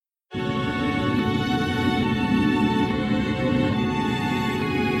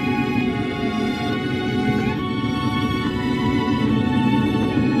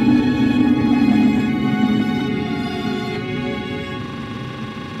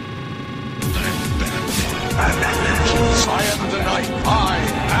I am the Night. I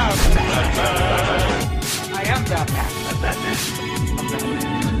am Batman. I am Batman. I'm Batman.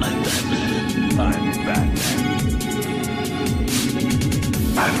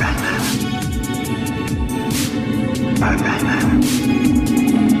 I'm Batman. I'm Batman.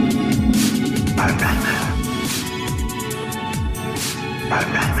 I'm Batman.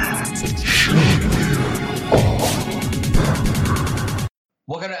 I'm Batman.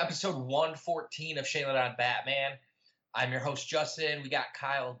 Welcome to episode 114 of Shayla on Batman. I'm your host, Justin. We got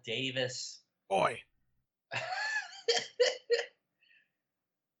Kyle Davis. Boy.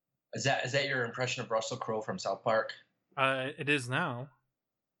 Is that your impression of Russell Crowe from South Park? It is now.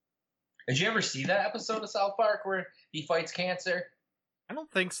 Did you ever see that episode of South Park where he fights cancer? I don't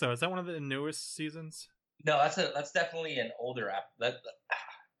think so. Is that one of the newest seasons? No, that's definitely an older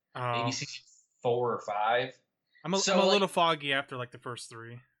maybe season 4 or 5. I'm a little foggy after like the first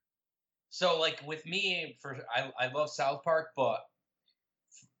 3. So like with me, I love South Park, but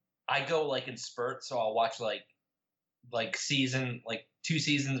I go like in spurts. So I'll watch like 2 seasons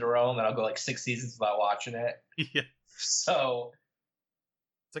in a row, and then I'll go like 6 seasons without watching it. Yeah. So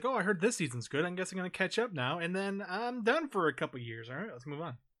it's like, oh, I heard this season's good. I guess I'm gonna catch up now, and then I'm done for a couple years. All right, let's move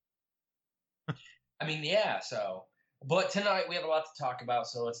on. I mean, yeah. So, but tonight we have a lot to talk about,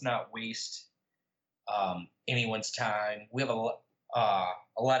 so let's not waste anyone's time. We have a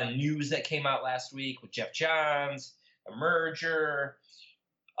lot of news that came out last week with Jeff Johns, the merger,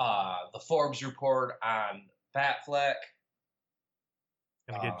 the Forbes report on Batfleck.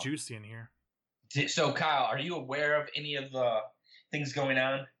 Gonna get juicy in here. So, Kyle, are you aware of any of the things going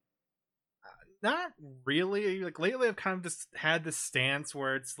on? Not really. Like lately, I've kind of just had this stance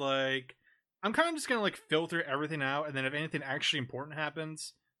where it's like I'm kind of just gonna like filter everything out, and then if anything actually important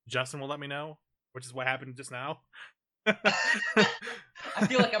happens, Justin will let me know, which is what happened just now. I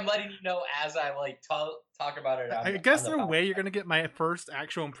feel like I'm letting you know as I like talk about it. I guess in a way, you're gonna get my first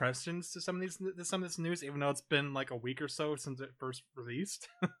actual impressions to some of this news, even though it's been like a week or so since it first released.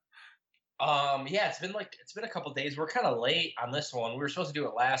 Yeah, it's been a couple days. We're kind of late on this one. We were supposed to do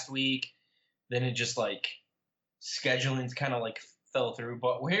it last week, then it just like scheduling's kind of like fell through.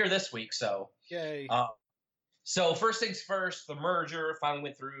 But we're here this week, so yay! So first things first, the merger finally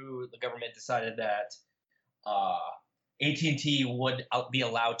went through. The government decided that AT&T would be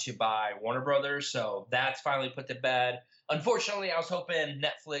allowed to buy Warner Brothers, so that's finally put to bed. Unfortunately, I was hoping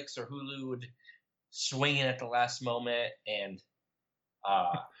Netflix or Hulu would swing in at the last moment and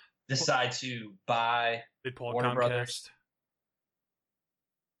decide to buy Warner Brothers.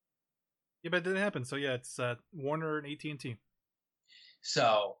 Yeah, but it didn't happen. So yeah, it's Warner and AT&T.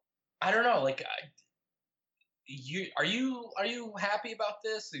 So I don't know. Like, are you happy about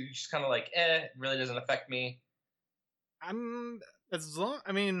this? Or are you just kind of like, it really doesn't affect me? I mean,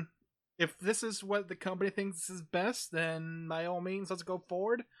 if this is what the company thinks is best, then by all means, let's go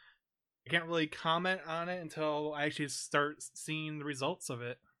forward. I can't really comment on it until I actually start seeing the results of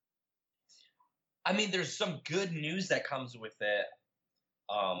it. I mean, there's some good news that comes with it.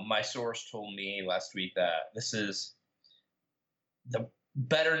 My source told me last week that this is the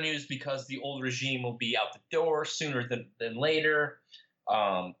better news because the old regime will be out the door sooner than later.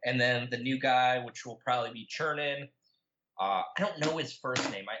 And then the new guy, which will probably be Chernin. I don't know his first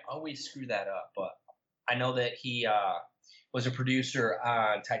name. I always screw that up, but I know that he was a producer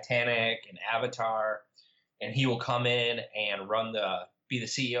on Titanic and Avatar, and he will come in and be the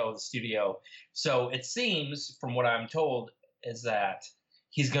CEO of the studio. So it seems, from what I'm told, is that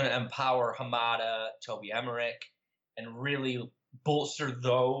he's going to empower Hamada, Toby Emmerich, and really bolster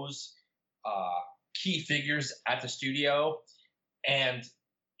those key figures at the studio. And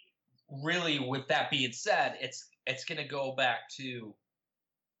really, with that being said, it's going to go back to,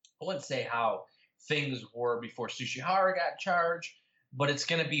 I wouldn't say how things were before Tsuchihara got charged, but it's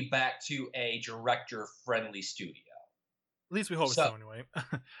going to be back to a director-friendly studio. At least we hope so anyway.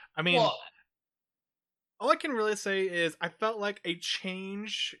 I mean, all I can really say is I felt like a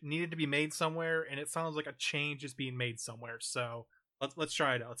change needed to be made somewhere, and it sounds like a change is being made somewhere. So let's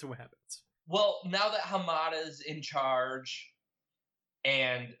try it out. Let's see what happens. Well, now that Hamada's in charge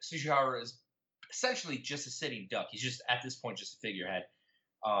and Tsuchihara is essentially just a sitting duck, he's just at this point just a figurehead.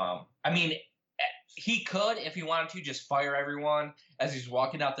 I mean, he could, if he wanted to, just fire everyone as he's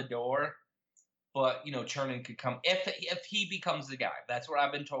walking out the door. But, Chernin could come if he becomes the guy. That's what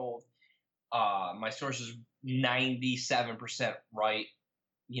I've been told. My source is 97% right,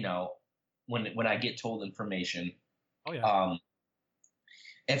 when I get told information. Oh, yeah.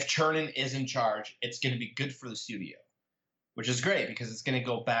 If Chernin is in charge, it's going to be good for the studio, which is great because it's going to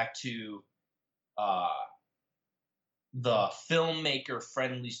go back to the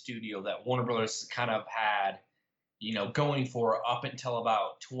filmmaker-friendly studio that Warner Brothers kind of had, going for up until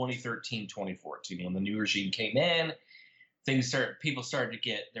about 2013, 2014, when the new regime came in. People started to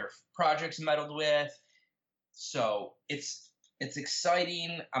get their projects meddled with. So it's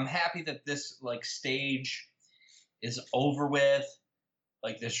exciting. I'm happy that this stage is over with.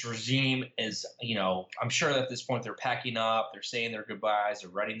 This regime is, I'm sure that at this point they're packing up, they're saying their goodbyes,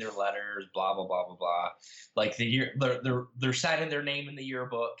 they're writing their letters, blah blah blah blah blah. They're signing their name in the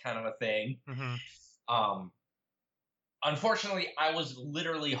yearbook, kind of a thing. Mm-hmm. Unfortunately, I was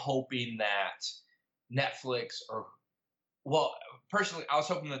literally hoping that Netflix personally, I was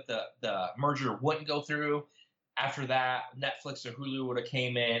hoping that the merger wouldn't go through. After that, Netflix or Hulu would have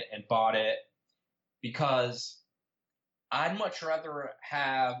came in and bought it, because I'd much rather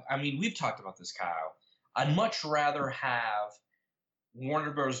have, we've talked about this, Kyle. I'd much rather have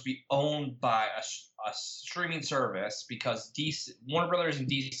Warner Bros. Be owned by a streaming service, because Warner Brothers and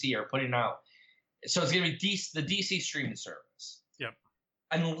DC are putting out. So it's going to be the DC streaming service. Yep.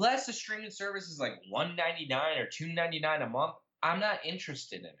 Unless the streaming service is like $1.99 or $2.99 a month, I'm not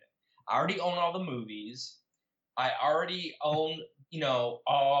interested in it. I already own all the movies. I already own,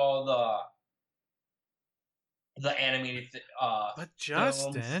 all the animated. But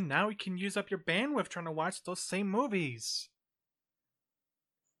Justin, films. now we can use up your bandwidth trying to watch those same movies.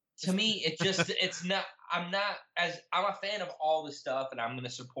 To me, it's not. I'm a fan of all this stuff, and I'm going to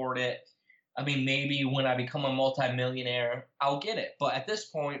support it. Maybe when I become a multimillionaire, I'll get it. But at this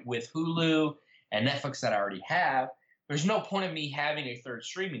point, with Hulu and Netflix that I already have, there's no point in me having a third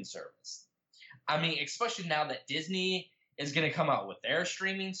streaming service. Especially now that Disney is going to come out with their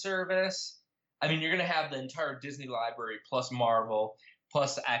streaming service. You're going to have the entire Disney library plus Marvel,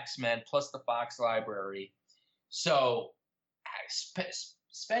 plus X-Men, plus the Fox library. So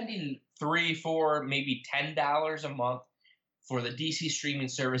spending $3, $4, maybe $10 a month for the DC streaming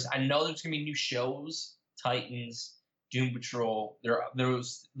service. I know there's going to be new shows, Titans, Doom Patrol.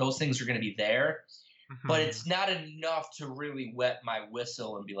 Those things are going to be there. Mm-hmm. But it's not enough to really wet my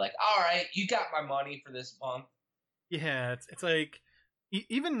whistle and be like, all right, you got my money for this month. Yeah, it's like,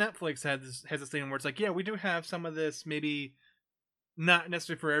 even Netflix has a thing where it's like, yeah, we do have some of this, maybe not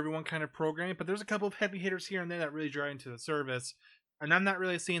necessarily for everyone kind of programming, but there's a couple of heavy hitters here and there that really draw into the service. And I'm not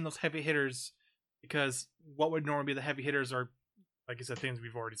really seeing those heavy hitters, because what would normally be the heavy hitters are, like I said, things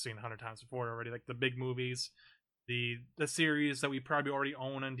we've already seen 100 times before already, like the big movies, the series that we probably already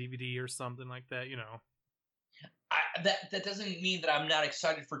own on DVD or something like that, That doesn't mean that I'm not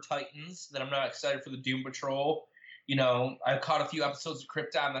excited for Titans, that I'm not excited for the Doom Patrol. I caught a few episodes of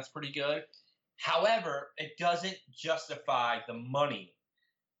Krypton. That's pretty good. However, it doesn't justify the money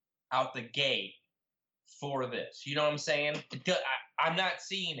out the gate for this. You know what I'm saying? I'm not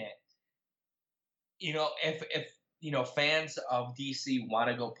seeing it. If fans of DC want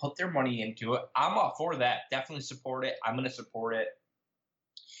to go put their money into it, I'm all for that. Definitely support it. I'm going to support it.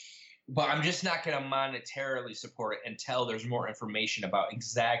 But I'm just not going to monetarily support it until there's more information about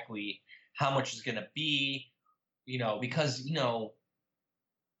exactly how much it's going to be. Because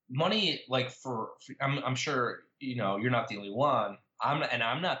money, I'm sure you're not the only one.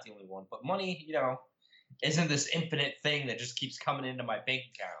 I'm not the only one. But money, isn't this infinite thing that just keeps coming into my bank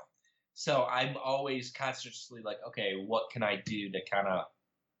account. So I'm always consciously like, okay, what can I do to kind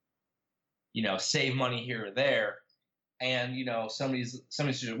of, save money here or there? And somebody's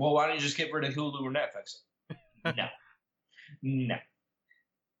says, well, why don't you just get rid of Hulu or Netflix? No.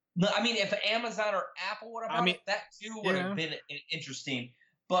 If Amazon or Apple would have bought it, that too would have been interesting.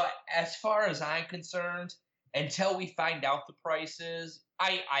 But as far as I'm concerned, until we find out the prices,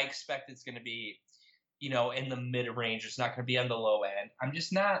 I expect it's going to be, in the mid-range. It's not going to be on the low end. I'm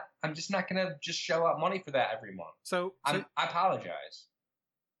just not going to just shell out money for that every month. So I apologize.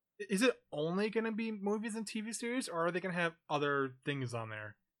 Is it only going to be movies and TV series, or are they going to have other things on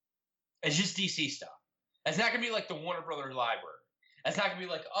there? It's just DC stuff. It's not going to be like the Warner Brothers library. It's not going to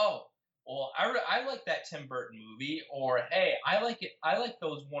be like, oh, well, I like that Tim Burton movie, or hey, I like it. I like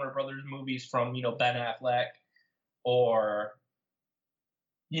those Warner Brothers movies from Ben Affleck, or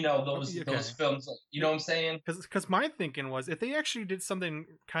those films. You know what I'm saying? Because my thinking was, if they actually did something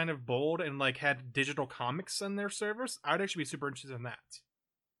kind of bold and had digital comics in their service, I'd actually be super interested in that.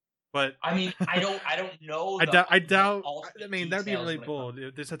 But I don't know. I doubt. That'd be really bold.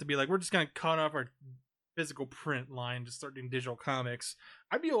 It just have to be like, we're just gonna cut off our physical print line, just start doing digital comics.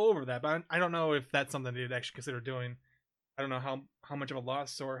 I'd be all over that, but I don't know if that's something they'd actually consider doing. I don't know how much of a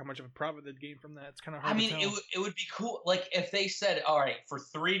loss or how much of a profit they'd gain from that. It's kind of hard to tell. It would be cool. Like if they said, all right, for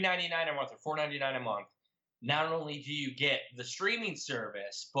 $3.99 a month or $4.99 a month, not only do you get the streaming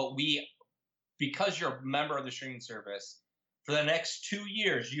service, but because you're a member of the streaming service, for the next 2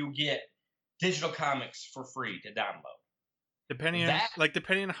 years, you get digital comics for free to download. Depending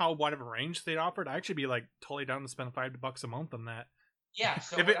on how wide of a range they'd offered, I'd actually be like totally down to spend $5 a month on that. Yeah,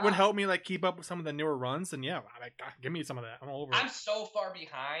 so if it would help me like keep up with some of the newer runs, then yeah, give me some of that. I'm all over. I'm so far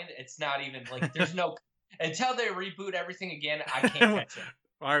behind. It's not even like there's no until they reboot everything again. I can't catch it.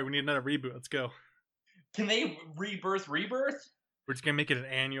 All right, we need another reboot. Let's go. Can they rebirth? We're just gonna make it an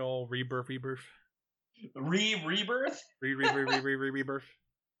annual rebirth. Rebirth. Rebirth.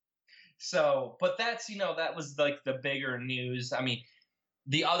 So, but that's that was like the bigger news. I mean,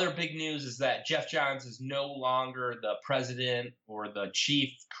 the other big news is that Geoff Johns is no longer the president or the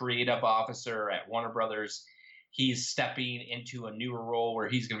chief creative officer at Warner Brothers. He's stepping into a newer role where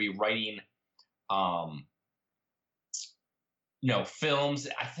he's going to be writing, films.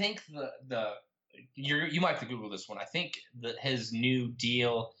 I think you might have to Google this one. I think that his new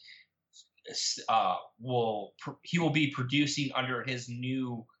deal he will be producing under his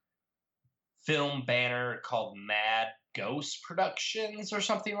new film banner called Mad Ghost Productions or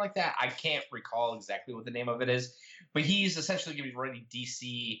something like that. I can't recall exactly what the name of it is, but he's essentially going to be writing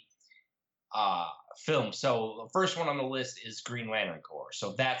DC films. So the first one on the list is Green Lantern Corps.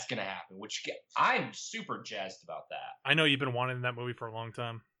 So that's going to happen, which I'm super jazzed about that. I know you've been wanting that movie for a long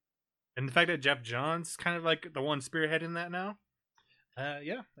time. And the fact that Geoff Johns kind of like the one spearheading that now.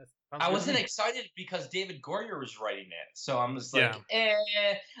 Yeah. I wasn't excited because David Goyer was writing it. So I'm just like,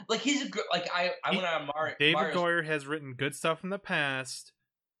 like he's a good, like I went on Mario. David Goyer has written good stuff in the past,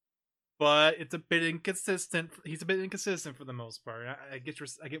 but it's a bit inconsistent. He's a bit inconsistent for the most part. I get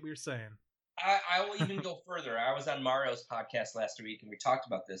what you're saying. I will even go further. I was on Mario's podcast last week and we talked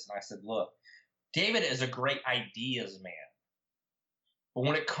about this, and I said, look, David is a great ideas man. But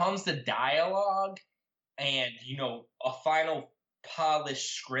when it comes to dialogue and, a final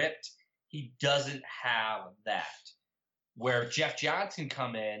polished script, he doesn't have that. Where Geoff Johns can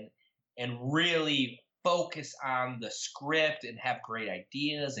come in and really focus on the script and have great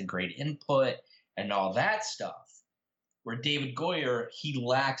ideas and great input and all that stuff. Where David Goyer, he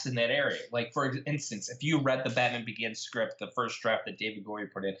lacks in that area. Like, for instance, if you read the Batman Begins script, the first draft that David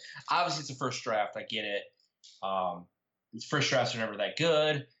Goyer put in, obviously it's a first draft. I get it. First drafts are never that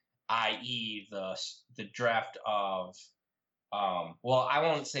good, i.e. the draft of I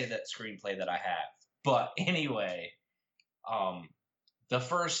won't say that screenplay that I have. But anyway, the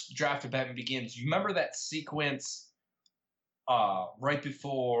first draft of Batman Begins, you remember that sequence right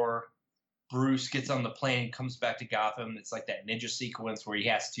before Bruce gets on the plane, comes back to Gotham? It's like that ninja sequence where he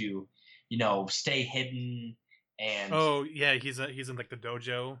has to, stay hidden and... Oh, yeah, he's in like the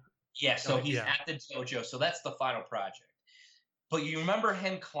dojo. Yeah, so he's at the dojo. So that's the final project. But you remember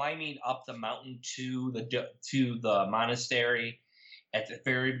him climbing up the mountain to the monastery at the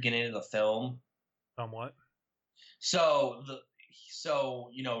very beginning of the film? Somewhat. So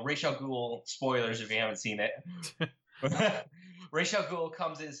Ra's al Ghul, spoilers if you haven't seen it. Ra's al Ghul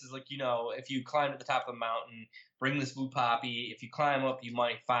comes in and says, like, if you climb to the top of the mountain, bring this blue poppy. If you climb up, you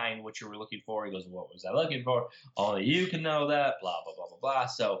might find what you were looking for. He goes, what was I looking for? Only you can know that, blah, blah, blah, blah, blah.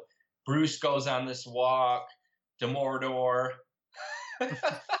 So Bruce goes on this walk to Mordor.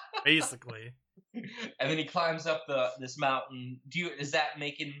 Basically. And then he climbs up this mountain.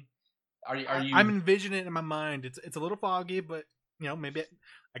 Are you I'm envisioning it in my mind. It's a little foggy, but maybe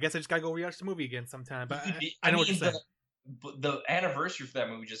I guess I just gotta go rewatch the movie again sometime. But I know what you're saying. The anniversary for that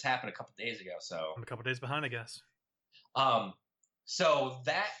movie just happened a couple days ago, so I'm a couple days behind, I guess. So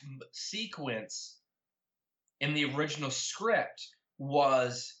that sequence in the original script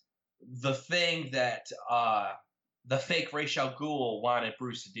was the thing that the fake Ra's al Ghul wanted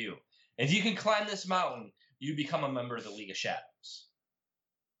Bruce to do. If you can climb this mountain, you become a member of the League of Shadows.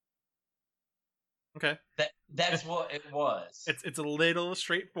 Okay. That's what it was. It's a little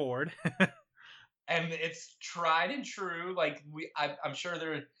straightforward. And it's tried and true. Like I'm sure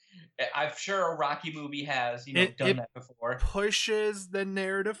a Rocky movie has, done that before. Pushes the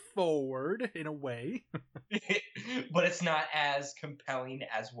narrative forward in a way. But it's not as compelling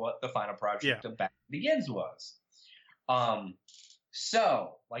as what the final project of Batman Begins was.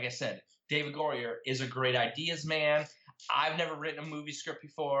 So, like I said, David Goyer is a great ideas man. I've never written a movie script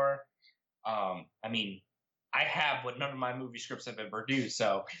before. I have, but none of my movie scripts have been produced,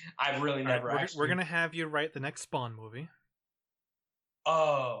 so I've really never actually... We're going to have you write the next Spawn movie.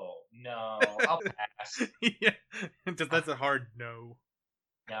 Oh, no. I'll pass. Yeah, that's a hard no.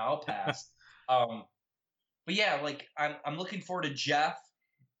 No, I'll pass. But yeah, like, I'm looking forward to Geoff,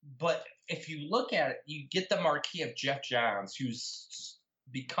 but if you look at it, you get the marquee of Geoff Johns, who's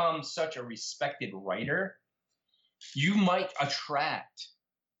become such a respected writer. You might attract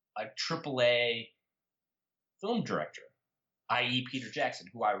a AAA film director. i.e., Peter Jackson,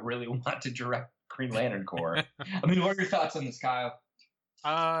 who I really want to direct Green Lantern Corps. I mean, what are your thoughts on this, Kyle?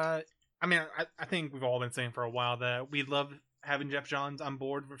 I mean, I think we've all been saying for a while that we love having Geoff Johns on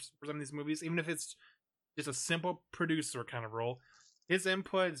board for some of these movies, even if it's just a simple producer kind of role. His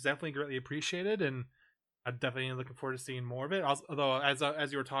input is definitely greatly appreciated, and I'm definitely looking forward to seeing more of it. Although,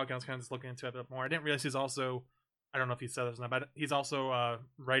 as you were talking, I was kind of just looking into it a bit more. I didn't realize he's also, I don't know if he said this or not, but he's also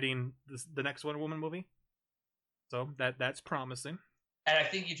writing the next Wonder Woman movie. So that's promising. And I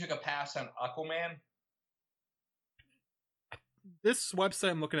think you took a pass on Aquaman. This website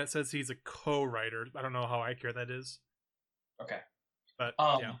I'm looking at says he's a co-writer. I don't know how accurate that is. Okay. But,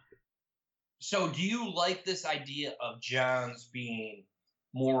 yeah. So do you like this idea of Johns being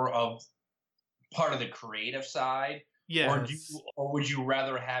more of part of the creative side? Yeah. Or would you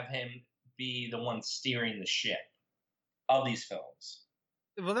rather have him be the one steering the ship of these films?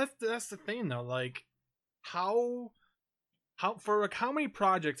 Well, that's the thing, though. Like, how many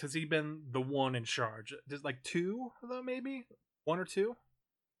projects has he been the one in charge? Just like 2 of them, maybe 1 or 2,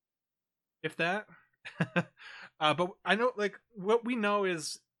 if that. But I know, like, what we know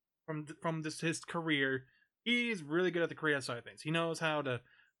is from his career, he's really good at the creative side of things. He knows how to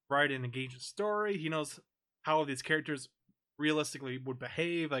write an engaging story. He knows how these characters realistically would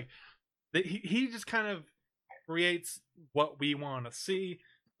behave. Like, he just kind of creates what we want to see.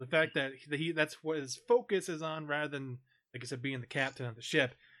 The fact that that's what his focus is on, rather than, like I said, being the captain of the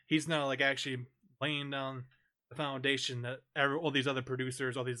ship. He's now like actually laying down the foundation that all these other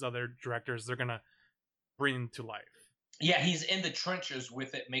producers, all these other directors, they're gonna bring to life. Yeah, he's in the trenches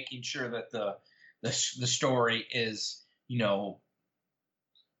with it, making sure that the story is the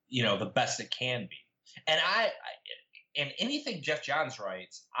best it can be. And and anything Geoff Johns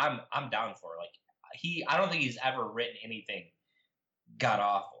writes, I'm down for. Like, I don't think he's ever written anything god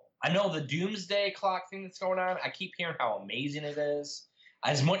awful. I know the Doomsday Clock thing that's going on, I keep hearing how amazing it is.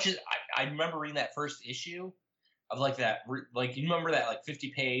 As much as I remember reading that first issue of like that, like, you remember that like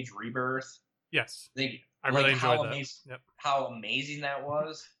 50-page Rebirth? Yes. I really enjoyed that. Yep. How amazing that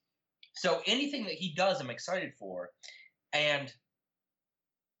was. So anything that he does, I'm excited for. And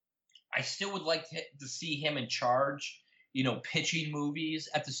I still would like to see him in charge, pitching movies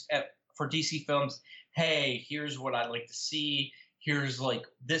for DC Films. Hey, here's what I'd like to see. Here's, like,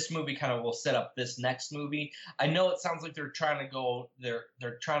 this movie kind of will set up this next movie. I know it sounds like they're trying to go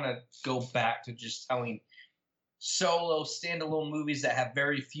back to just telling solo standalone movies that have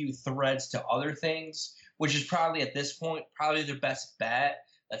very few threads to other things, which is probably at this point probably their best bet.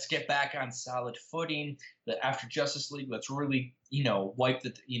 Let's get back on solid footing. After Justice League, let's really wipe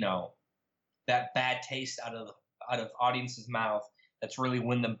that bad taste out of audience's mouth. Let's really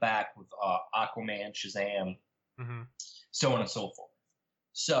win them back with Aquaman, Shazam, so on and so forth.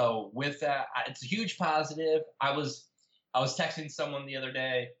 So with that, it's a huge positive. I was texting someone the other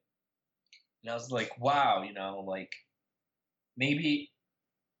day, and I was like, wow, like, maybe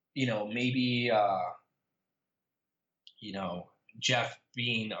Geoff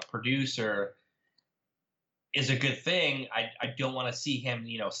being a producer is a good thing. I don't want to see him,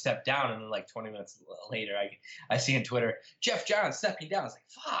 step down, and then like 20 minutes later, I see on Twitter, Geoff Johns stepping down. I was like,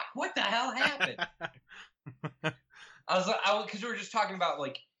 fuck, what the hell happened? Because we were just talking about,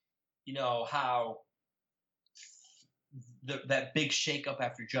 like, how that big shakeup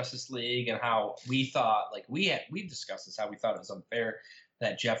after Justice League, and how we thought, like, we discussed this, how we thought it was unfair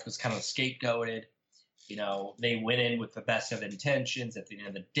that Geoff was kind of scapegoated. They went in with the best of intentions. At the end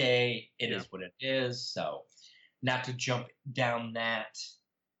of the day, it is what it is. So, not to jump down that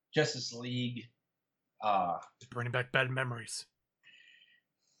Justice League, bringing back bad memories.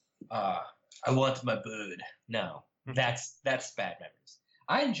 I want my bird. No, that's bad memories.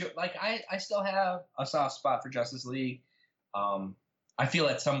 I enjoy, like, I still have a soft spot for Justice League. I feel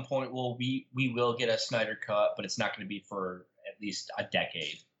at some point we will get a Snyder cut, but it's not going to be for at least a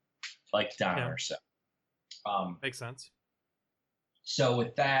decade, like Donna or so. Makes sense. So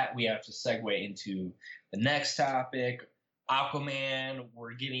with that, we have to segue into the next topic. Aquaman.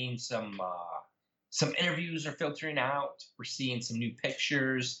 We're getting some interviews are filtering out. We're seeing some new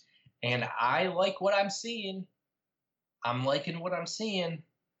pictures, and I like what I'm seeing. I'm liking what I'm seeing.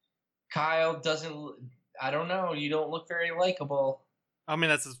 Kyle doesn't. I don't know. You don't look very likable. I mean,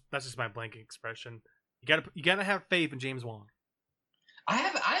 that's just my blanket expression. You gotta have faith in James Wan. I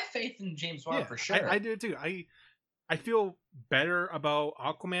have faith in James Wan for sure. I do too. I feel better about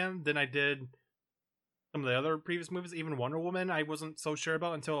Aquaman than I did some of the other previous movies. Even Wonder Woman, I wasn't so sure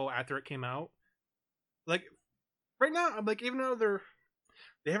about until after it came out. Like, right now, I'm like, even though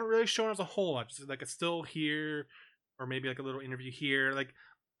they haven't really shown us a whole lot, just like a still here, or maybe like a little interview here. Like,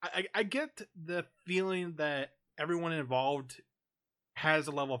 I get the feeling that everyone involved has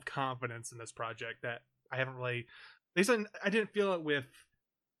a level of confidence in this project that I haven't really. At least I didn't feel it with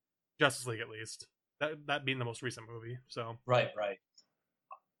Justice League, at least. That being the most recent movie. So right.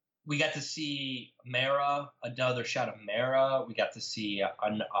 We got to see Mara, another shot of Mara. We got to see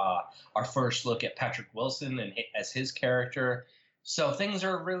our first look at Patrick Wilson and as his character. So things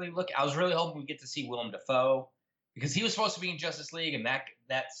are really I was really hoping we get to see Willem Dafoe because he was supposed to be in Justice League, and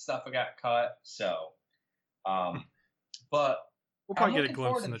that stuff got cut. So, but we'll probably get a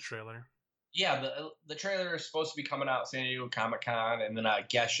glimpse in the trailer. Yeah, the trailer is supposed to be coming out San Diego Comic-Con, and then I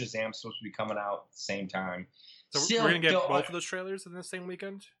guess Shazam's supposed to be coming out at the same time. So we're gonna get both of those trailers in the same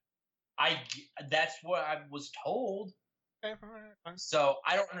weekend. That's what I was told. Okay, all right, fine. So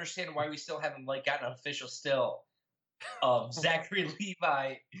I don't understand why we still haven't gotten an official still of Zachary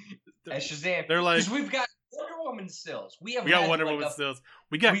Levi as Shazam. They're like, because we've got Wonder Woman stills. We got Wonder Woman stills.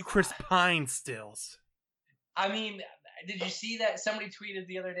 We got Chris Pine stills. I mean, did you see that? Somebody tweeted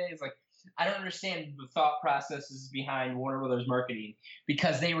the other day. It's like, I don't understand the thought processes behind Warner Brothers marketing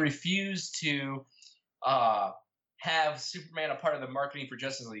because they refuse to have Superman a part of the marketing for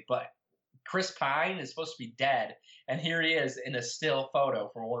Justice League, but Chris Pine is supposed to be dead, and here he is in a still photo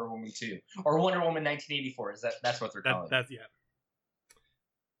from Wonder Woman 2 or Wonder Woman 1984. That's what they're calling it?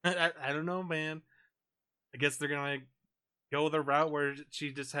 That's I don't know, man. I guess they're gonna go the route where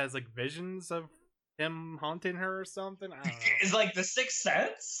she just has visions of him haunting her or something. I don't know. Is like the Sixth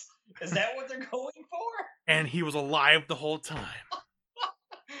Sense? Is that what they're going for? And he was alive the whole time.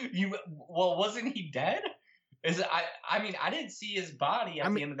 Wasn't he dead? I mean, I didn't see his body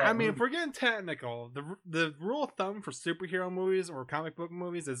at the end of that movie. If we're getting technical, the rule of thumb for superhero movies or comic book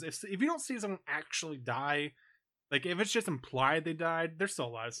movies is if you don't see someone actually die, if it's just implied they died, they're still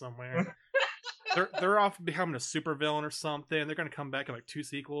alive somewhere. they're off becoming a supervillain or something. They're gonna come back in 2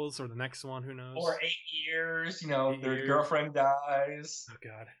 sequels or the next one, who knows? Or 8 years, their girlfriend dies. Oh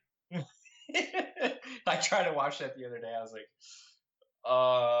God. I tried to watch that the other day. I was like,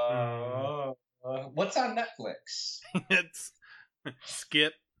 what's on Netflix? It's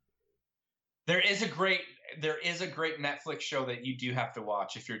Skip. There is a great Netflix show that you do have to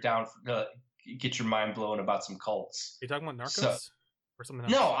watch if you're down to get your mind blown about some cults. Are you talking about Narcos or something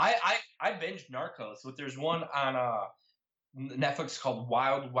else? No, I binged Narcos, but there's one on Netflix called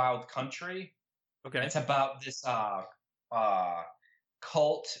Wild Wild Country. Okay, it's about this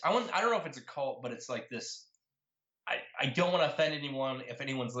cult. I don't know if it's a cult, but it's like this. I don't want to offend anyone if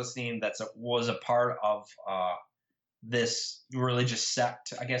anyone's listening was a part of this religious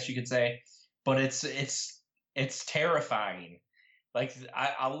sect, I guess you could say. But it's terrifying.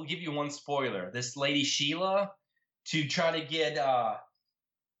 I will give you one spoiler. This lady Sheila, to try to get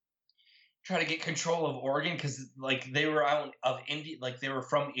control of Oregon, because they were out of India, they were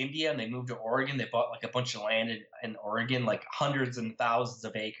from India and they moved to Oregon. They bought a bunch of land in Oregon, hundreds and thousands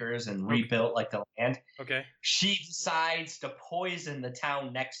of acres, and rebuilt the land. Okay. She decides to poison the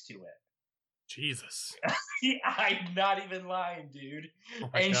town next to it. Jesus. I'm not even lying, dude. Oh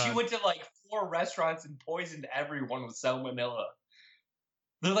and God. She went to 4 restaurants and poisoned everyone with salmonella.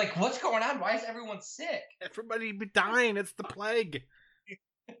 They're like, what's going on? Why is everyone sick? Everybody be dying. It's the plague.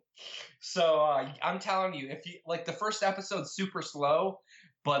 So I'm telling you, if you the first episode's super slow,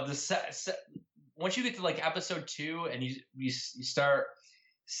 but once you get to episode 2 and you start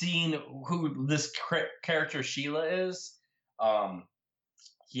seeing who this character Sheila is,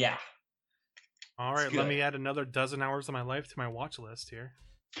 yeah. All right, let me add another 12 hours of my life to my watch list here.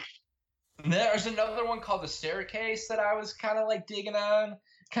 There's another one called The Staircase that I was kind of digging on.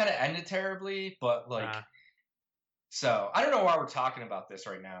 Kind of ended terribly, but So, I don't know why we're talking about this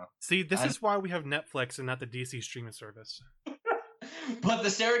right now. See, this is why we have Netflix and not the DC streaming service. But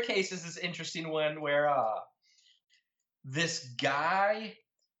The Staircase is this interesting one where this guy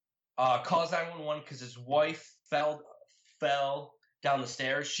calls 911 because his wife fell down the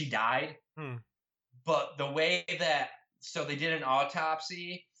stairs. She died. But the way so they did an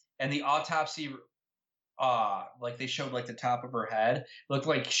autopsy, and the autopsy, they showed the top of her head. It looked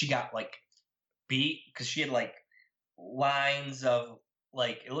like she got beat because she had lines of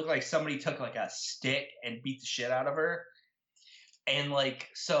it looked like somebody took a stick and beat the shit out of her. And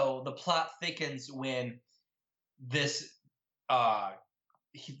so the plot thickens when this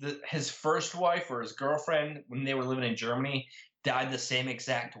his first wife or his girlfriend, when they were living in Germany, died the same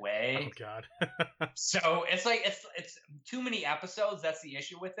exact way. Oh God. So it's too many episodes. That's the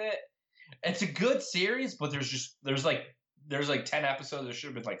issue with it. It's a good series, but there's 10 episodes. There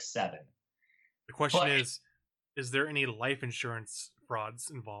should have been 7. The question is there any life insurance frauds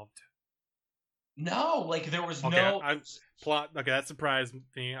involved? No, like there was Okay, no plot. Okay, that surprised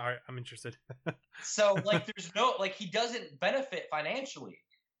me. All right, I'm interested. So like there's no like he doesn't benefit financially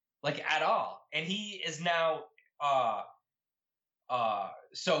like at all. And he is now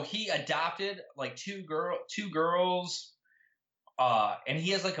so he adopted like two girls and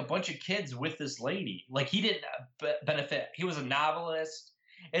he has like a bunch of kids with this lady. Like he didn't benefit. He was a novelist.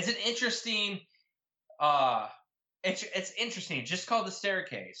 It's an interesting it's interesting. It's just called The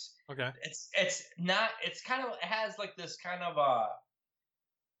Staircase. Okay. It's not it's kind of it has like this kind of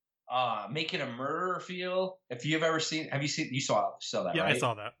making a murderer feel. If you've ever seen you saw that, yeah, right? I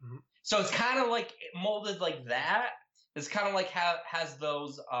saw that. Mm-hmm. So it's kind of like molded like that. It's kind of like has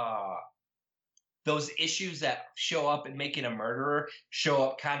those issues that show up in Making a Murderer show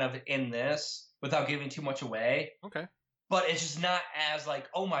up kind of in this without giving too much away. Okay. But it's just not as like,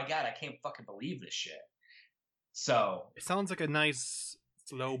 oh my god, I can't fucking believe this shit. So it sounds like a nice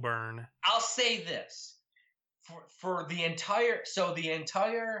slow burn. I'll say this for the entire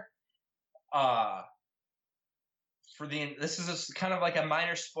this is kind of like a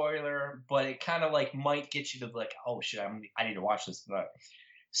minor spoiler, but it kind of like might get you to like, oh shit, I need to watch this tonight.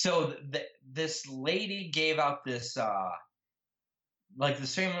 So this lady gave out this like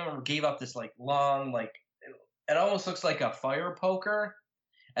this family member gave out this like long like it almost looks like a fire poker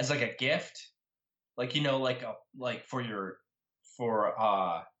as like a gift, like like for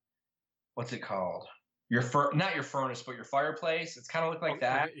what's it called, not your furnace but your fireplace. It's kind of looked like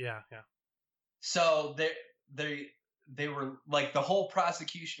that. Yeah. So they were like, the whole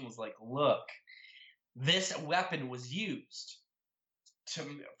prosecution was like, look, this weapon was used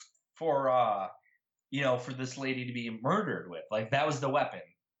for this lady to be murdered with. Like that was the weapon,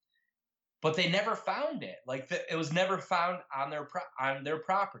 but they never found it. Like it was never found on their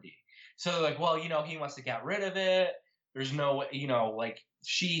property. So they're like, well, he must have got rid of it. There's no, like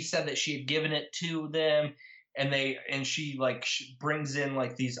she said that she had given it to them. And she brings in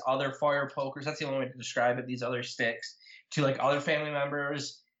like these other fire pokers. That's the only way to describe it. These other sticks to like other family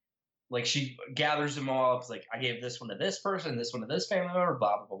members. Like she gathers them all up. It's like, I gave this one to this person, this one to this family member,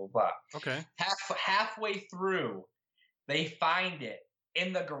 blah, blah, blah, blah, blah. Okay. Halfway through, they find it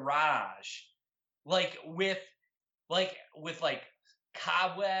in the garage, like with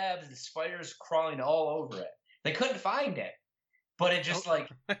cobwebs and spiders crawling all over it. They couldn't find it. But it just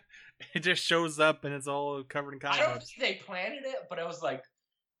it just shows up and it's all covered in cobwebs. I don't think they planted it, but I was like,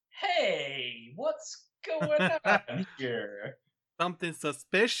 hey, what's going on here? Something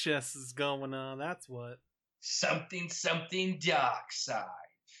suspicious is going on. That's what. Something dark side.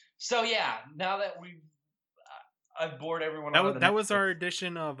 So yeah, now that I've bored everyone. That was our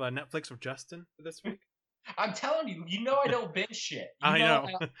edition of Netflix with Justin for this week. I'm telling you, I don't binge shit. I know.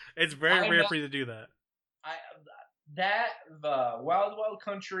 It's very rare for you to do that. The Wild Wild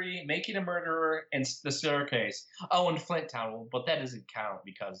Country, Making a Murderer, and The Staircase. Oh, and Flint Town, but that doesn't count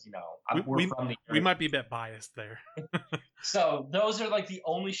because we're from the. We might be a bit biased there. So those are like the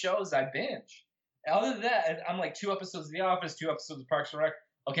only shows I binge. Other than that, I'm like 2 episodes of The Office, 2 episodes of Parks and Rec.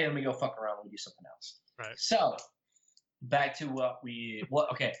 Okay, let me go fuck around. Let me do something else. Right. So back to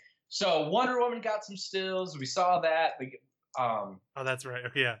okay. So Wonder Woman got some stills. We saw that. Oh, that's right.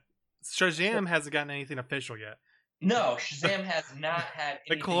 Okay, yeah. Shazam hasn't gotten anything official yet. No, Shazam has not had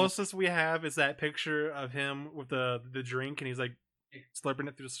anything. The closest we have is that picture of him with the drink and he's like slurping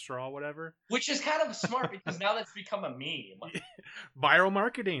it through the straw, whatever. Which is kind of smart because now that's become a meme. Viral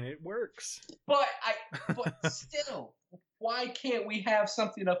marketing, it works. But still, why can't we have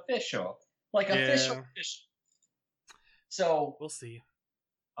something official? Like official. So we'll see.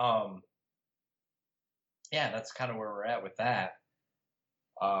 Yeah, that's kind of where we're at with that.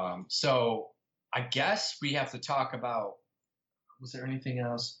 So I guess we have to talk about, was there anything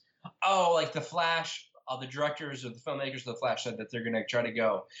else? Oh, like the Flash, the directors or the filmmakers of the Flash said that they're going to try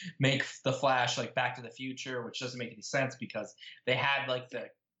to make the Flash like Back to the Future, which doesn't make any sense because they had like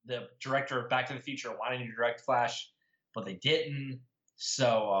the director of Back to the Future wanting to direct Flash, but they didn't.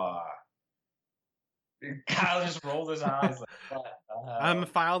 So Kyle just rolled his eyes like, what the hell? I'm going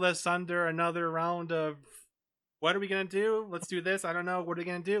to file this under another round of, what are we going to do? Let's do this. I don't know. What are we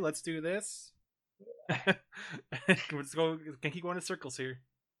going to do? Let's do this. Let's go. Can keep going in circles here.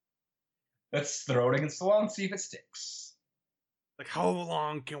 Let's throw it against the wall and see if it sticks. Like, how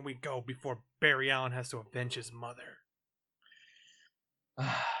long can we go before Barry Allen has to avenge his mother?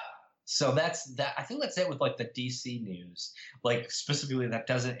 So that's that. I think that's it with like the DC news, like specifically that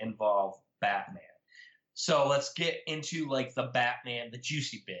doesn't involve Batman. So let's get into like the Batman, the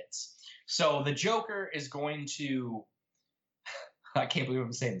juicy bits. So the Joker is going to. I can't believe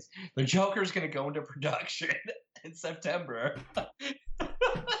I'm saying this. The Joker is going to go into production in September.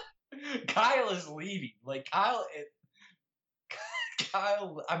 Kyle is leaving. Like Kyle,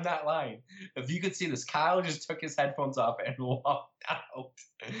 I'm not lying. If you could see this, Kyle just took his headphones off and walked out.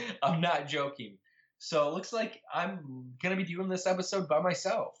 I'm not joking. So it looks like I'm gonna be doing this episode by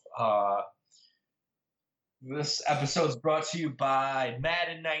myself. This episode is brought to you by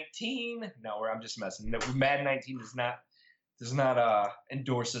Madden 19. No, I'm just messing. No, Madden 19 does not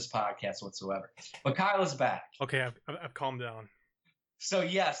endorse this podcast whatsoever. But Kyle is back. Okay, I've calmed down. So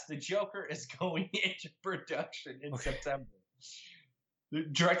yes, the Joker is going into production in September.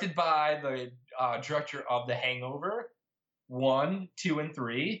 Directed by the director of The Hangover 1, 2, and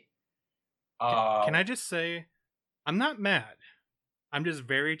 3. Can I just say, I'm not mad. I'm just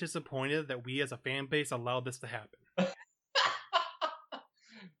very disappointed that we as a fan base allowed this to happen.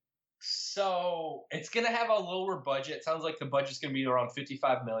 So it's going to have a lower budget. It sounds like the budget's going to be around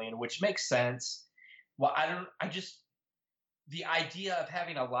 $55 million, which makes sense. Well, the idea of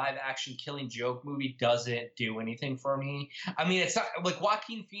having a live action Killing Joke movie doesn't do anything for me. I mean, it's not like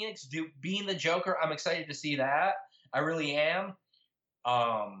Joaquin Phoenix being the Joker. I'm excited to see that. I really am.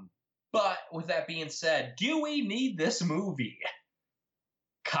 But with that being said, do we need this movie?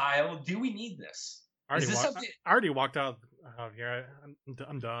 Kyle, do we need this? I already walked out of here.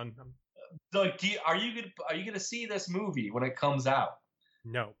 I'm done. Like, are you gonna see this movie when it comes out?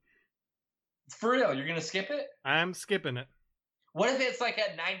 No. For real, you're gonna skip it? I'm skipping it. What if it's like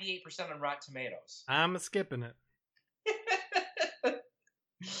at 98% on Rotten Tomatoes? I'm skipping it.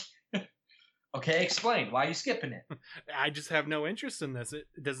 Okay, explain. Why are you skipping it? I just have no interest in this. It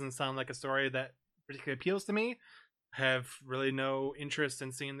doesn't sound like a story that particularly appeals to me. I have really no interest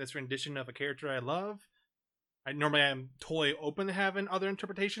in seeing this rendition of a character I love. Normally I'm totally open to having other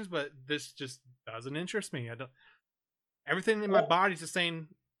interpretations, but this just doesn't interest me. Everything in my body's just saying,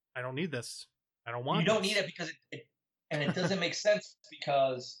 I don't need this. I don't want this. You don't need it because it doesn't make sense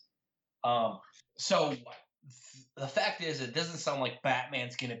because so the fact is it doesn't sound like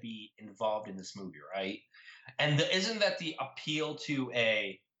Batman's going to be involved in this movie, right? And isn't that the appeal to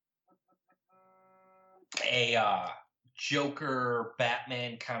a Joker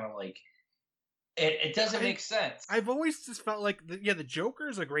Batman kind of like it doesn't make sense. I've always just felt like the Joker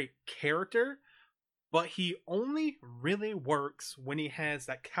is a great character, but he only really works when he has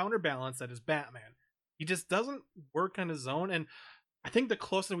that counterbalance that is Batman. He just doesn't work on his own, and I think the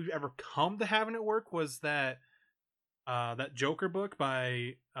closest we've ever come to having it work was that Joker book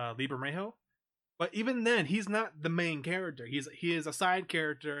by Lee Bermejo. But even then, he's not the main character. He is a side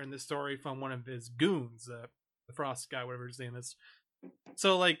character in the story from one of his goons, the Frost guy, whatever his name is.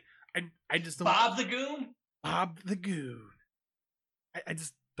 So like, I just don't. Bob the Goon. Bob the Goon. I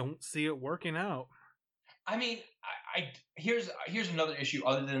just don't see it working out. I mean, here's another issue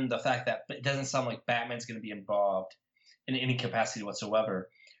other than the fact that it doesn't sound like Batman's going to be involved in any capacity whatsoever.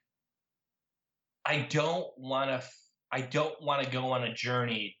 I don't want to go on a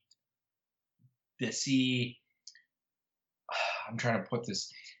journey to see. I'm trying to put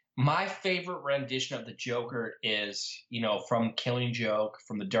this. My favorite rendition of the Joker is, from Killing Joke,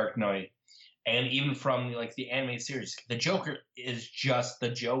 from The Dark Knight, and even from like the animated series. The Joker is just the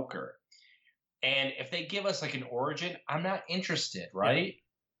Joker. And if they give us like an origin, I'm not interested, right?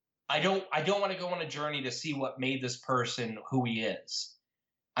 I don't want to go on a journey to see what made this person who he is.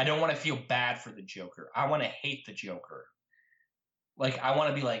 I don't want to feel bad for the Joker. I want to hate the Joker. Like, I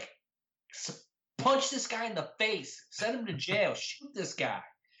want to be like, punch this guy in the face, send him to jail, shoot this guy.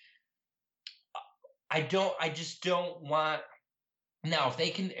 I just don't want. Now, if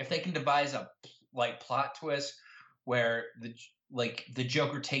they can devise a like plot twist where the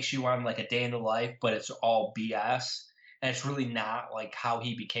Joker takes you on like a day in the life, but it's all BS and it's really not like how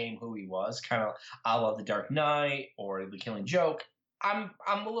he became who he was, kind of a la The Dark Knight or The Killing Joke, I'm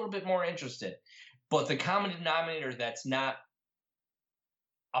a little bit more interested. But the common denominator that's not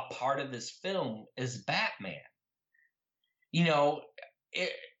a part of this film is Batman.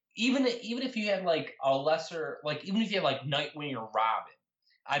 Even if you had like a lesser, like even if you had like Nightwing or Robin,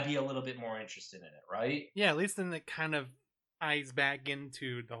 I'd be a little bit more interested in it, right? Yeah, at least then it kind of ties back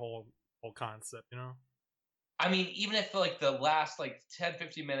into the whole concept, I mean, even if like the last like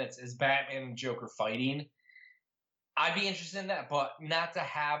 10-15 minutes is Batman and Joker fighting, I'd be interested in that, but not to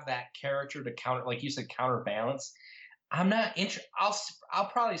have that character to counter, like you said, counterbalance. I'm not interested. I'll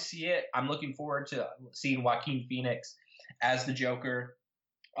probably see it. I'm looking forward to seeing Joaquin Phoenix as the Joker.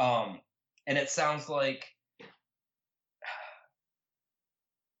 And it sounds like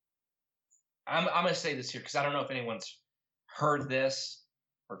I'm going to say this here because I don't know if anyone's heard this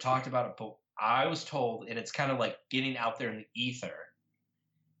or talked about it, but I was told, and it's kind of like getting out there in the ether,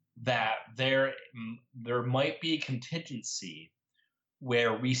 that there might be a contingency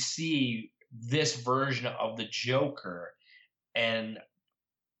where we see this version of the Joker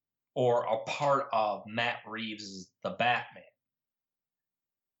or a part of Matt Reeves' The Batman.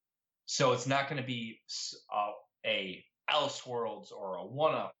 So it's not going to be a Elseworlds or a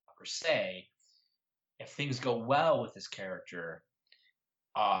one-up per se. If things go well with this character,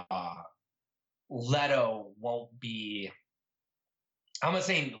 Leto won't be. I'm not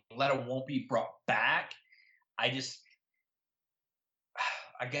saying Leto won't be brought back. I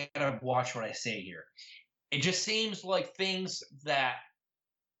gotta watch what I say here. It just seems like things that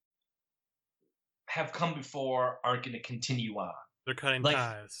have come before aren't going to continue on. They're cutting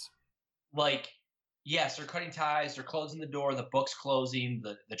ties. Like, yes, they're cutting ties. They're closing the door. The book's closing.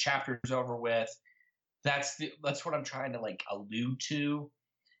 The chapter's over with. That's what I'm trying to like allude to.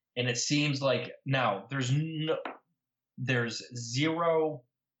 And it seems like now there's zero.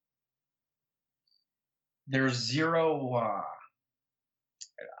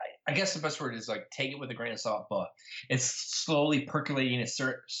 I guess the best word is like take it with a grain of salt, but it's slowly percolating. It's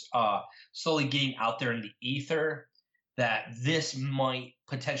slowly getting out there in the ether that this might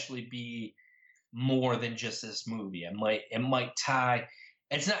potentially be more than just this movie. It might tie.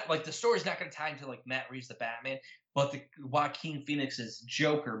 It's not like the story's not going to tie into like Matt Reeves' The Batman, but the Joaquin Phoenix's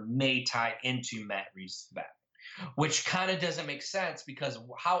Joker may tie into Matt Reeves' The Batman, which kind of doesn't make sense because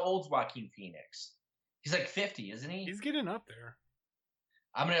how old's Joaquin Phoenix? He's like 50, isn't he? He's getting up there.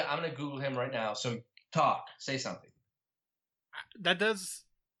 I'm gonna Google him right now. So say something. That does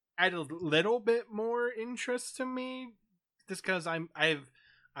add a little bit more interest to me, just because I'm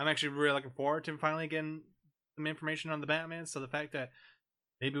actually really looking forward to finally getting some information on the Batman. So the fact that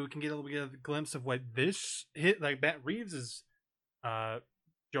maybe we can get a little bit of a glimpse of what this like Matt Reeves'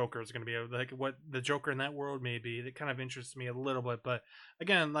 Joker is going to be, like what the Joker in that world may be. That kind of interests me a little bit. But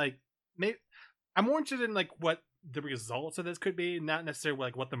again, like I'm more interested in like what the results of this could be, not necessarily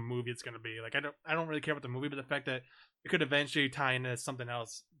like what the movie is going to be. Like I don't really care about the movie, but the fact that it could eventually tie into something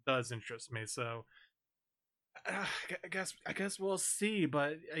else does interest me. So I guess we'll see.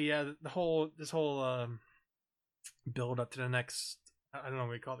 But yeah, this whole build up to the next, I don't know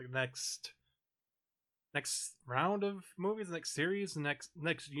what we call it, the next round of movies, the next series, the next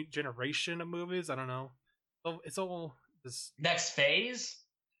generation of movies. I don't know. It's all this next phase.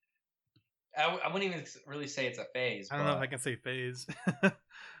 I wouldn't even really say it's a phase. I don't know if I can say phase.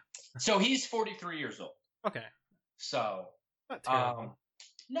 So he's 43 years old. Okay. So not terrible.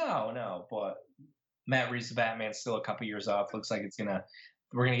 No, but Matt Reeves' Batman's still a couple years off. Looks like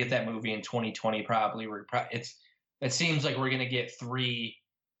we're gonna get that movie in 2020 probably. It seems like we're gonna get 3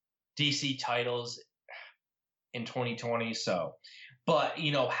 DC titles in 2020. So, but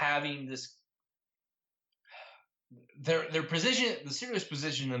having this, their position, the studios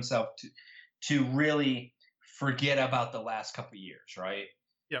position themselves to really forget about the last couple of years, right?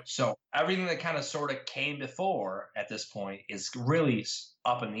 Yep. So everything that kind of sort of came before at this point is really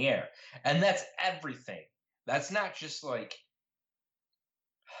up in the air. And that's everything. That's not just like,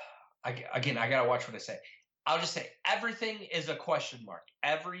 I got to watch what I say. I'll just say everything is a question mark.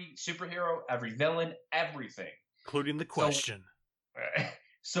 Every superhero, every villain, everything. Including the question.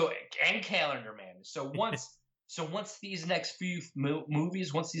 And Calendar Man. So once these next few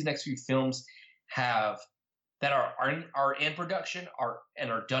movies, once these next few films that are in production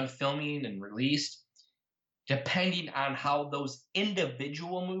and are done filming and released, depending on how those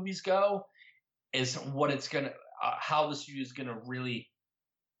individual movies go, is what it's gonna how the studio is gonna really,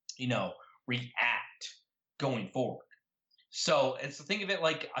 react going forward. So think of it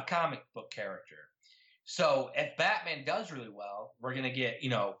like a comic book character. So if Batman does really well, we're going to get,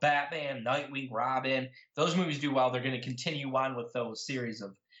 Batman, Nightwing, Robin. Those movies do well. They're going to continue on with those series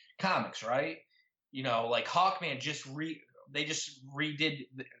of comics, right? Like Hawkman they just redid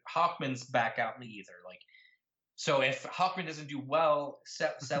Hawkman's back out in the ether. Like, so if Hawkman doesn't do well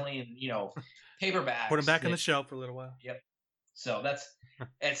selling, paperbacks. Put him back on the shelf for a little while. Yep. So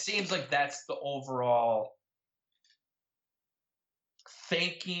it seems like that's the overall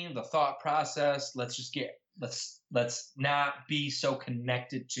thinking, the thought process. Let's not be so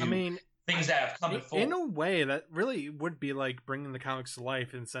connected to things that have come before. In a way, that really would be like bringing the comics to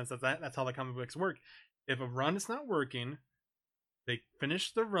life, in the sense that that's how the comic books work. If a run is not working, they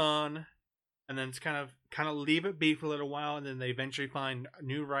finish the run, and then it's kind of leave it be for a little while, and then they eventually find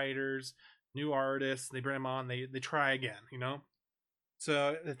new writers, new artists. They bring them on. They try again.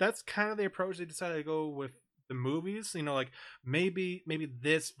 So if that's kind of the approach they decided to go with the movies, like maybe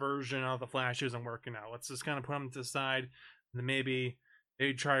this version of the Flash isn't working out. Let's just kind of put them to the side, and then maybe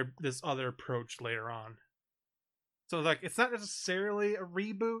they try this other approach later on. So like it's not necessarily a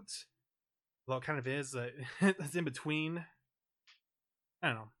reboot, well, it kind of is. It's in between. I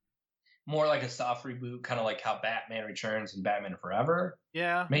don't know. More like a soft reboot, kind of like how Batman Returns and Batman Forever.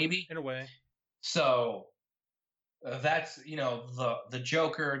 Yeah, maybe in a way. So that's the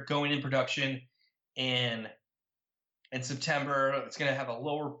Joker going in production in September. It's going to have a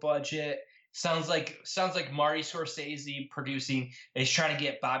lower budget. Sounds like Marty Scorsese producing is trying to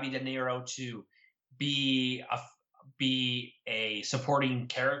get Bobby De Niro to be a supporting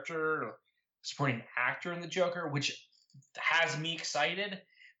character, supporting actor in the Joker, which has me excited.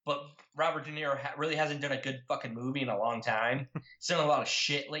 But Robert De Niro really hasn't done a good fucking movie in a long time. He's done a lot of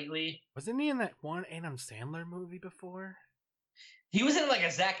shit lately. Wasn't he in that one Adam Sandler movie before? He was in like a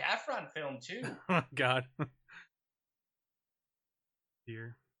Zac Efron film too. Oh God.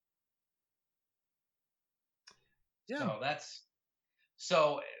 Dear. Yeah.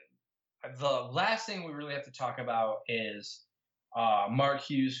 So the last thing we really have to talk about is Mark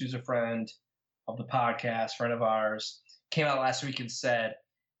Hughes, who's a friend of the podcast, friend of ours, came out last week and said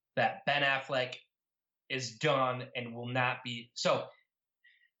that Ben Affleck is done and will not be. So,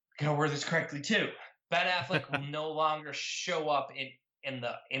 I gotta word this correctly too. Ben Affleck will no longer show up in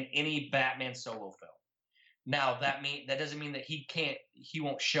any Batman solo film. Now that doesn't mean that he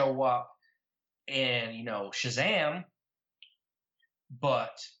won't show up in Shazam,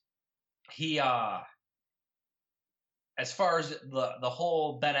 but he as far as the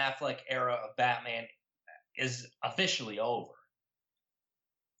whole Ben Affleck era of Batman is officially over.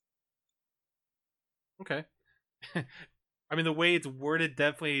 Okay. I mean, the way it's worded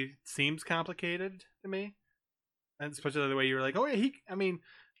definitely seems complicated to me. And especially the way you were like, oh yeah,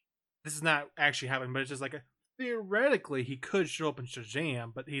 this is not actually happening, but it's just like theoretically he could show up in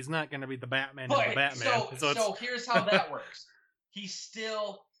Shazam, but he's not going to be the Batman in the Batman. So here's how that works.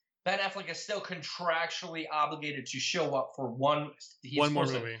 Ben Affleck is still contractually obligated to show up for one more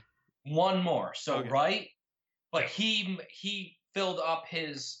movie. One more. So okay. Right? But he filled up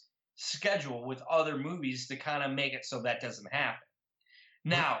his schedule with other movies to kind of make it so that doesn't happen.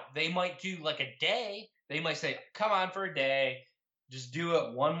 Now, they might do like a day. They might say, come on for a day. Just do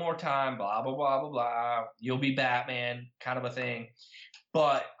it one more time, blah, blah, blah, blah, blah. You'll be Batman, kind of a thing.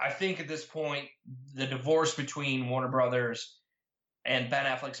 But I think at this point, the divorce between Warner Brothers and Ben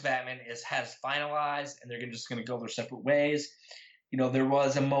Affleck's Batman has finalized, and they're just going to go their separate ways. There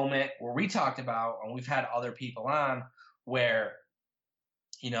was a moment where we talked about, and we've had other people on, where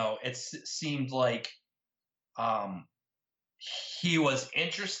it seemed like he was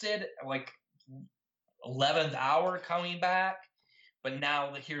interested, like 11th hour coming back, but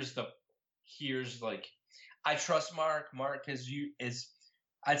now I trust Mark. Mark is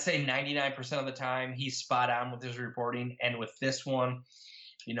I'd say 99% of the time he's spot on with his reporting, and with this one,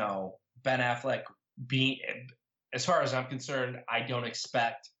 Ben Affleck being, as far as I'm concerned, I don't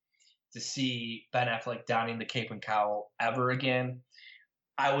expect to see Ben Affleck donning the cape and cowl ever again.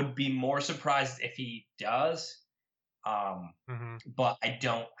 I would be more surprised if he does, but I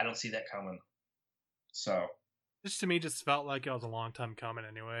don't see that coming. So, this to me just felt like it was a long time coming.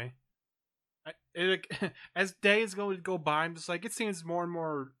 Anyway, as days go by, I'm just like, it seems more and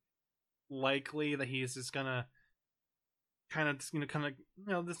more likely that he's just gonna just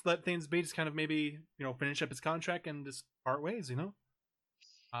let things be, just kind of maybe finish up his contract and just part ways.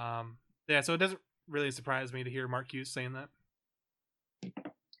 Yeah. So it doesn't really surprise me to hear Mark Hughes saying that.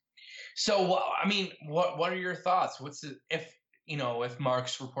 So, I mean, what are your thoughts? If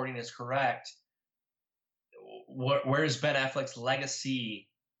Mark's reporting is correct, where's Ben Affleck's legacy?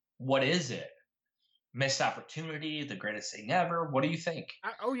 What is it? Missed opportunity? The greatest thing ever? What do you think?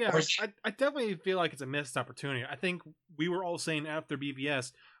 I definitely feel like it's a missed opportunity. I think we were all saying after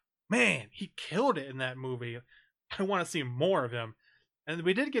BVS, man, he killed it in that movie. I want to see more of him. And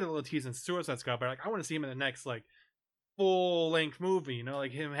we did get a little tease in Suicide Squad, but I want to see him in the next full-length movie,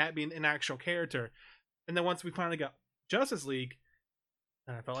 like him being an actual character. And then once we finally got Justice League,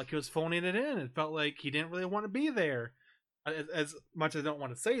 and I felt like he was phoning it in. It felt like he didn't really want to be there. As much as I don't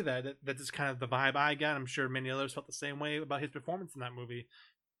want to say that's just kind of the vibe I got. I'm sure many others felt the same way about his performance in that movie.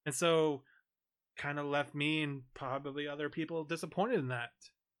 And so kind of left me and probably other people disappointed in that.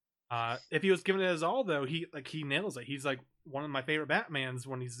 If he was giving it his all, though, he nails it. He's like one of my favorite Batmans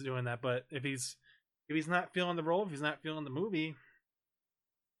when he's doing that. But if he's not feeling the role, if he's not feeling the movie,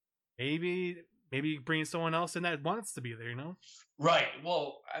 maybe bring someone else in that wants to be there, Right.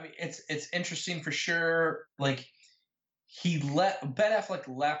 Well, I mean, it's interesting for sure. Like, Ben Affleck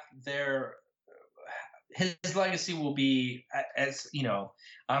left there. His legacy will be, as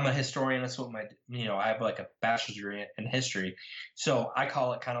I'm a historian. That's what I have like a bachelor's degree in history. So I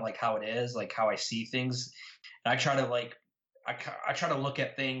call it kind of like how it is, like how I see things. And I try to look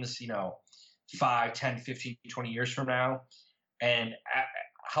at things, 5, 10, 15, 20 years from now. And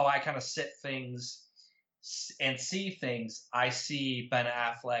how I kind of sit things and see things, I see Ben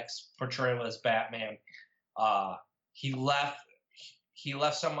Affleck's portrayal as Batman. He left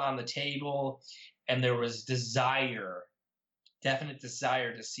some on the table, and there was definite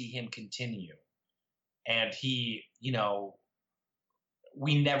desire to see him continue. And he,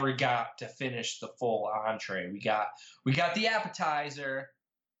 we never got to finish the full entree. We got the appetizer.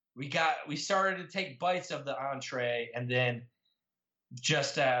 We started to take bites of the entree, and then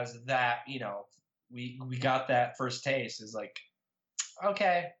just as that, we got that first taste. Is like,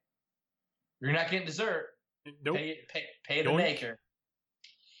 okay, you're not getting dessert. Nope. Pay the maker.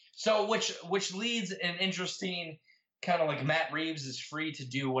 So which leads an interesting kind of like Matt Reeves is free to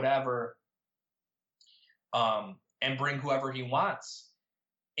do whatever, and bring whoever he wants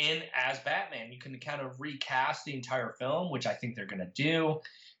in as Batman. You can kind of recast the entire film, which I think they're going to do.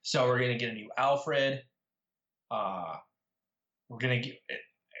 So we're going to get a new Alfred. We're going to get.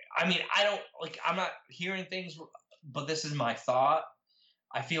 I mean, I'm not hearing things, but this is my thought.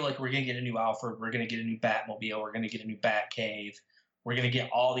 I feel like we're going to get a new Alfred. We're going to get a new Batmobile. We're going to get a new Batcave. We're going to get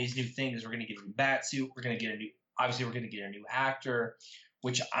all these new things. We're going to get a new Batsuit. We're going to get obviously we're going to get a new actor,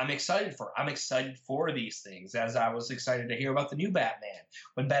 which I'm excited for. I'm excited for these things, as I was excited to hear about the new Batman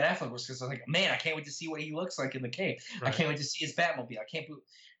when Ben Affleck was, because I was like, man, I can't wait to see what he looks like in the cave. Right. I can't wait to see his Batmobile.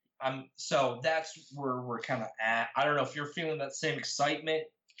 So that's where we're kind of at. I don't know if you're feeling that same excitement.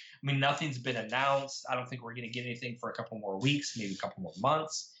 I mean, nothing's been announced. I don't think we're going to get anything for a couple more weeks, maybe a couple more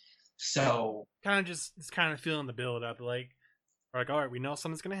months. So kind of feeling the build up. Like, all right, we know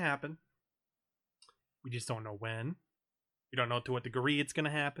something's going to happen. We just don't know when. We don't know to what degree it's going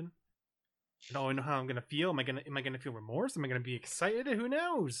to happen. I don't know how I'm going to feel. Am I going to feel remorse? Am I going to be excited? Who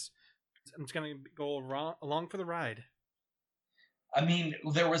knows? I'm just going to go along for the ride. I mean,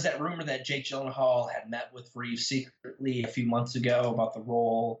 there was that rumor that Jake Gyllenhaal had met with Reeves secretly a few months ago about the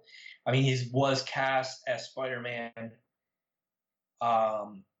role. I mean, he was cast as Spider-Man,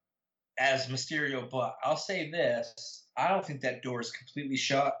 as Mysterio, but I'll say this. I don't think that door is completely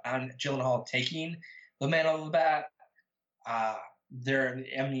shut on Gyllenhaal taking the Mantle of the Bat.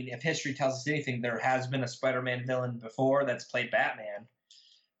 If history tells us anything, there has been a Spider-Man villain before that's played Batman.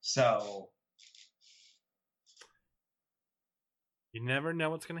 So you never know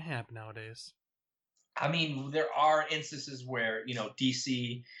what's going to happen nowadays. I mean, there are instances where,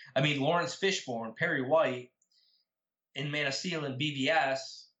 DC, Lawrence Fishburne, Perry White in Man of Steel and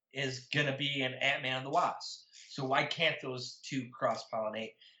BVS is going to be an Ant-Man and the Wasp. So why can't those two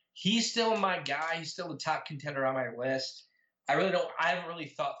cross-pollinate? He's still my guy. He's still the top contender on my list. I haven't really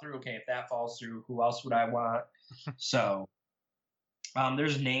thought through, okay, if that falls through, who else would I want? So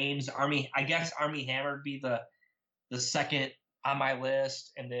there's names. I guess Armie Hammer would be the second on my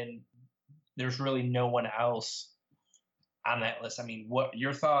list, and then there's really no one else on that list. I mean, what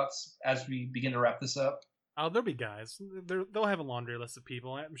your thoughts as we begin to wrap this up? Oh, there'll be guys. They'll have a laundry list of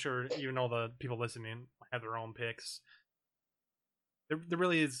people. I'm sure even all the people listening have their own picks. There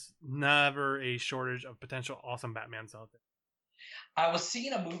really is never a shortage of potential awesome Batmans out there. I was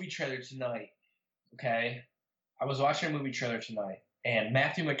seeing a movie trailer tonight. Okay, I was watching a movie trailer tonight, and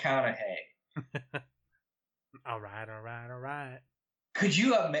Matthew McConaughey. All right. Could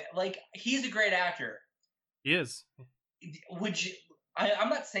you he's a great actor. He is. Would you? I'm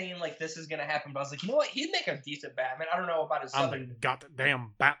not saying like this is gonna happen, but I was like, you know what? He'd make a decent Batman. I don't know about his southern. I'm the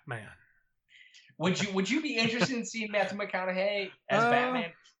goddamn Batman. Would you be interested in seeing Matthew McConaughey as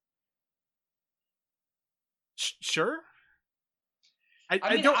Batman? Sure.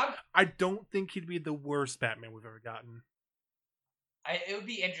 I don't think he'd be the worst Batman we've ever gotten. It would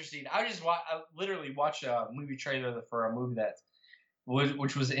be interesting. I literally watched a movie trailer for a movie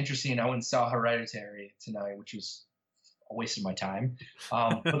which was interesting. I went and saw Hereditary tonight, which was a waste of my time.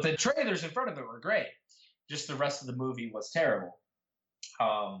 But the trailers in front of it were great. Just the rest of the movie was terrible.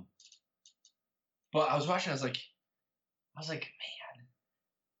 But I was watching. I was like, man,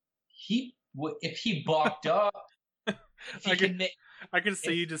 if he balked up, I could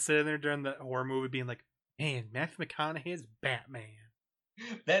see you just sitting there during the horror movie, being like, man, Matthew McConaughey is Batman.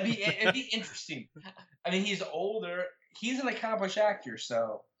 It'd be interesting. I mean, he's older. He's an accomplished actor,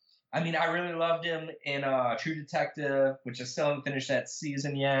 so I really loved him in True Detective, which I still haven't finished that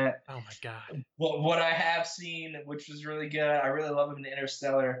season yet. Oh my god! What I have seen, which was really good. I really love him in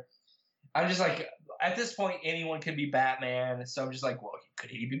Interstellar. I'm just like, at this point, anyone can be Batman. So I'm just like, well, could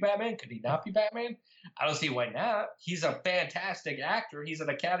he be Batman? Could he not be Batman? I don't see why not. He's a fantastic actor. He's an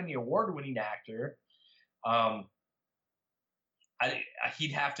Academy Award-winning actor.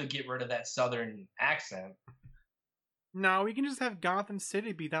 He'd have to get rid of that Southern accent. No, we can just have Gotham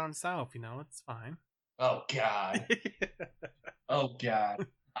City be down south. It's fine. Oh God. Oh God.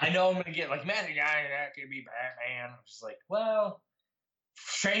 I know I'm gonna get like Matthew Guy that could be Batman. I'm just like, well,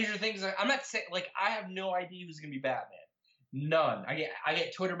 Stranger Things. I'm not saying like I have no idea who's gonna be Batman. None. I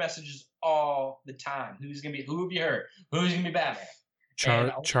get Twitter messages all the time. Who have you heard? Who's gonna be Batman?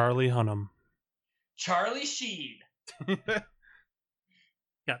 Charlie Hunnam. Charlie Sheen.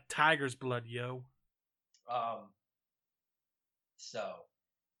 Got tiger's blood, yo. So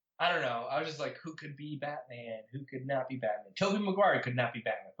I don't know. I was just like, who could be Batman? Who could not be Batman? Tobey Maguire could not be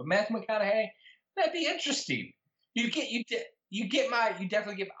Batman, but Matthew McConaughey, that'd be interesting. You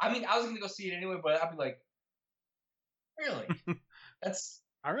definitely get. I mean, I was gonna go see it anyway, but I'd be like, really? That's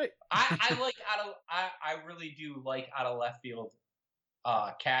all right. I really do like out of left field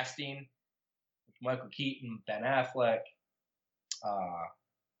casting. Michael Keaton, Ben Affleck,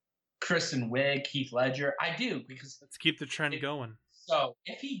 Kristen Wiig, Heath Ledger. I do because let's keep the trend going. So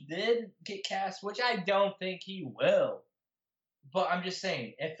if he did get cast, which I don't think he will, but I'm just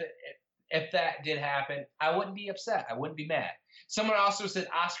saying if that did happen, I wouldn't be upset. I wouldn't be mad. Someone also said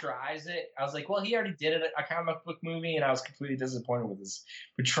Oscar Isaac. I was like, well, he already did a comic book movie, and I was completely disappointed with his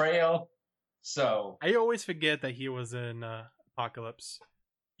portrayal. So I always forget that he was in Apocalypse.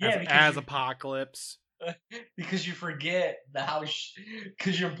 Yeah, as Apocalypse. Because you forget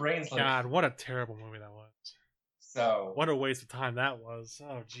because your brain's like, God, what a terrible movie that was. So what a waste of time that was.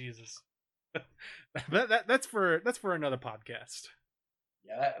 Oh Jesus. that's for another podcast.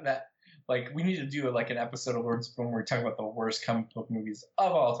 Yeah, that like we need to do like an episode of Lords when we're talking about the worst comic book movies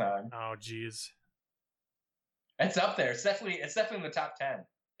of all time. Oh jeez. It's up there. It's definitely in the top 10.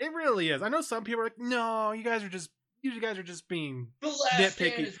 It really is. I know some people are like, no, you guys are just being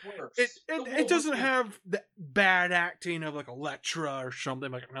nitpicky. It doesn't have the bad acting of like Elektra or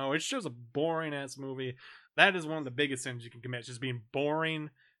something. Like, no, it's just a boring ass movie. That is one of the biggest sins you can commit, just being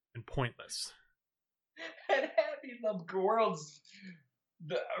boring and pointless. And having the world's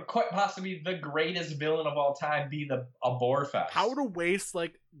quite possibly the greatest villain of all time be a bore fest. How to waste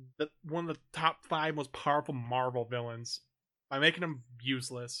like one of the top 5 most powerful Marvel villains by making them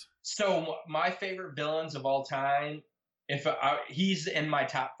useless. So my favorite villains of all time, he's in my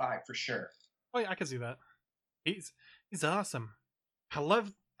top 5 for sure. Oh yeah, I can see that. He's awesome. I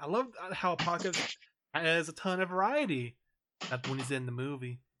love how Apocalypse has a ton of variety. That's when he's in the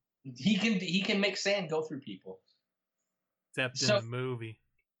movie. He can make sand go through people. Except in the movie.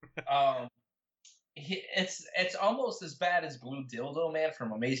 It's almost as bad as Blue Dildo Man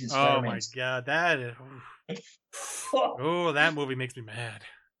from Amazing Spider-Man. Oh my god, that is. Oh, that movie makes me mad.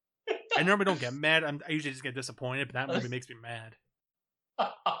 I normally don't get mad. I usually just get disappointed, but that movie makes me mad.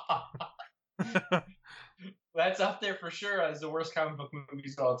 That's up there for sure as the worst comic book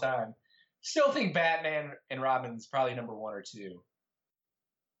movies of all time. Still think Batman and Robin is probably number 1 or 2.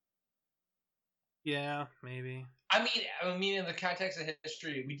 Yeah, maybe. I mean, in the context of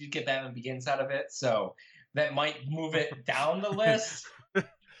history, we did get Batman Begins out of it, so that might move it down the list.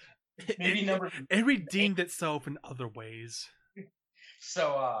 Maybe it redeemed itself in other ways.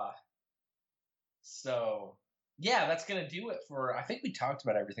 So yeah, that's gonna do it for. I think we talked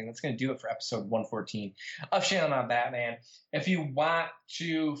about everything. That's gonna do it for episode 114 of Shanlin on Batman. If you want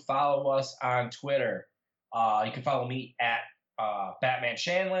to follow us on Twitter, you can follow me at Batman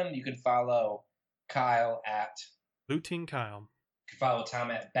Shanlin. You can follow Kyle at Looting Kyle. You can follow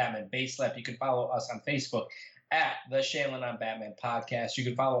Tom at Batman Baselap. You can follow us on Facebook at the Shanlin on Batman podcast. You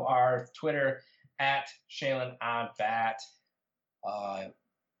can follow our Twitter at Shanlin on Bat.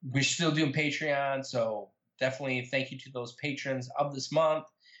 We're still doing Patreon, so definitely thank you to those patrons of this month.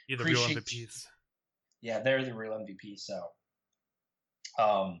 You're the real MVPs. Yeah, they're the real MVPs. So,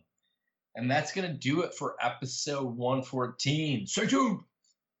 and that's gonna do it for episode 114. Stay tuned.